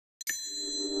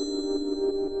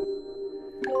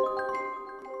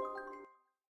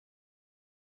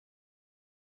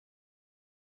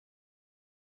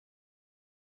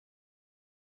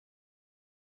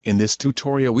In this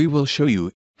tutorial we will show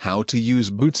you how to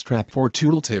use Bootstrap for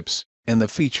tooltips, and the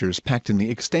features packed in the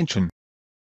extension.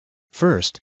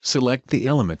 First, select the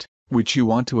element which you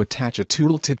want to attach a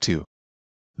tooltip to.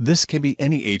 This can be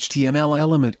any HTML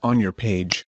element on your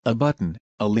page, a button,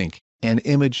 a link, an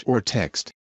image or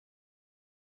text.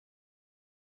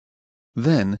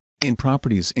 Then, in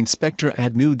Properties Inspector,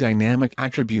 add New Dynamic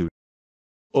Attribute.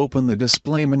 Open the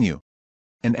Display menu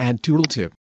and add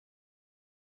Tooltip.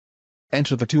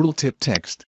 Enter the tooltip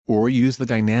text, or use the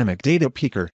Dynamic Data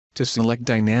Picker to select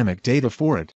dynamic data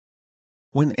for it.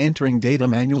 When entering data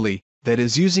manually, that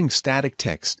is using static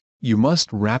text, you must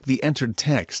wrap the entered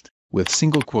text with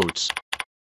single quotes.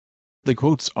 The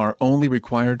quotes are only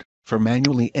required for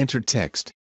manually entered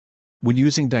text. When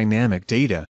using dynamic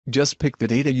data, just pick the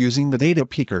data using the data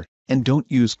picker, and don't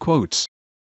use quotes.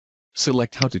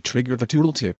 Select how to trigger the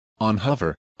tooltip, on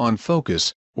hover, on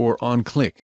focus, or on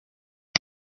click.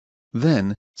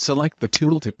 Then, select the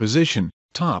tooltip position,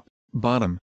 top,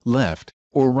 bottom, left,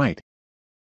 or right.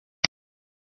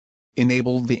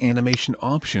 Enable the animation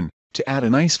option to add a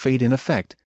nice fade-in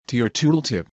effect to your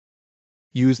tooltip.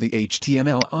 Use the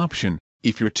HTML option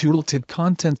if your tooltip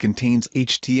content contains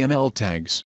HTML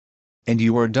tags. And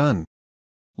you are done.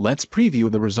 Let's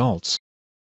preview the results.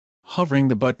 Hovering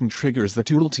the button triggers the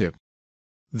tooltip.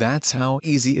 That's how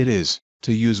easy it is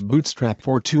to use Bootstrap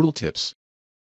for tooltips.